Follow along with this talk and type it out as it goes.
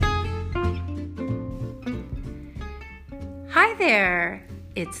Hi there,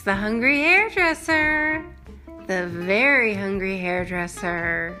 it's the hungry hairdresser, the very hungry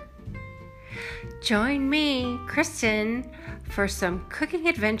hairdresser. Join me, Kristen, for some cooking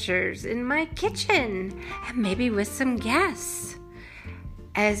adventures in my kitchen and maybe with some guests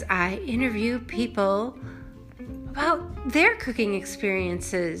as I interview people about their cooking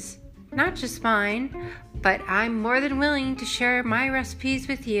experiences, not just mine, but I'm more than willing to share my recipes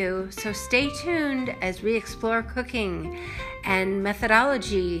with you, so stay tuned as we explore cooking and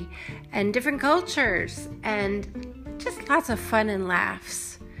methodology and different cultures and just lots of fun and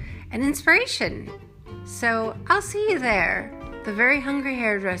laughs and inspiration. So I'll see you there, the very hungry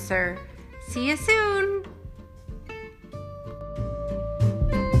hairdresser. See you soon.